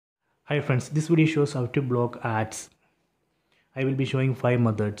Hi friends, this video shows how to block ads. I will be showing 5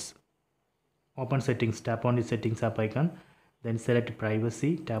 methods. Open settings, tap on the settings app icon, then select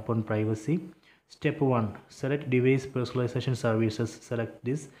privacy, tap on privacy. Step 1, select device personalization services, select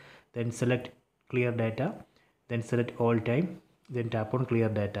this, then select clear data, then select all time, then tap on clear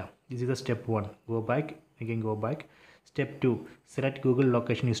data. This is the step 1. Go back, again go back. Step 2, select Google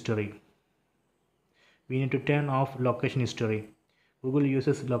location history. We need to turn off location history. Google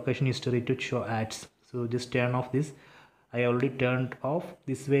uses location history to show ads, so just turn off this. I already turned off.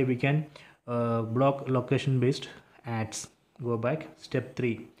 This way we can block location based ads. Go back. Step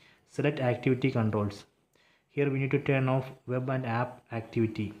 3, select activity controls. Here we need to turn off web and app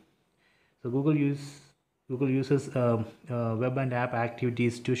activity. So Google uses web and app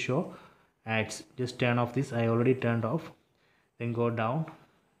activities to show ads. Just turn off this. I already turned off. Then go down.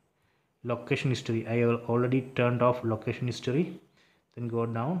 Location history, I already turned off location history. Then go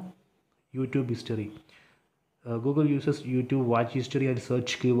down. YouTube history, Google uses YouTube watch history and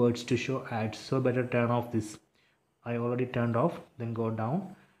search keywords to show ads, so better turn off this. I already turned off. Then go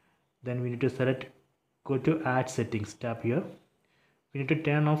down. Then we need to select, go to ad settings, tap here. We need to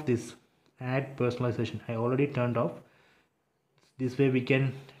turn off this ad personalization. I already turned off. This way we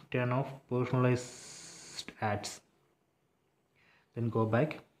can turn off personalized ads. Then go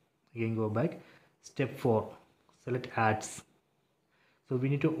back, again go back. Step 4, select ads. So we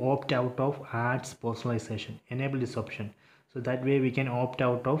need to opt out of ads personalization. Enable this option, so that way we can opt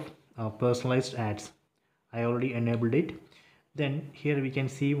out of personalized ads. I already enabled it. Then here we can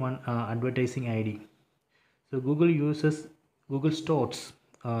see one advertising ID. So Google stores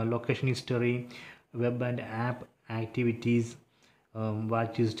location history, web and app activities,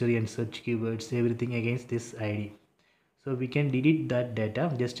 watch history and search keywords, everything against this ID. So we can delete that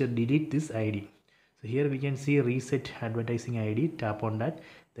data. Just delete this ID. So here we can see reset advertising ID. Tap on that,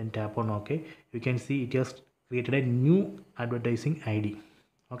 then tap on OK. You can see it has created a new advertising ID.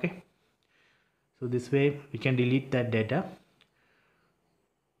 Okay, so this way we can delete that data.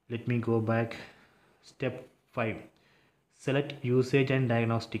 Let me go back. Step 5, select usage and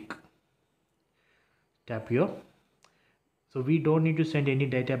diagnostic. Tap here. So we don't need to send any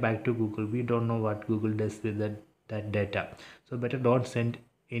data back to Google. We don't know what Google does with that data, so better don't send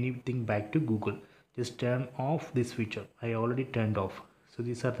anything back to Google. Just turn off this feature. I already turned off. So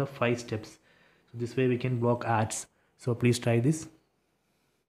these are the 5 steps. So this way we can block ads. So please try this.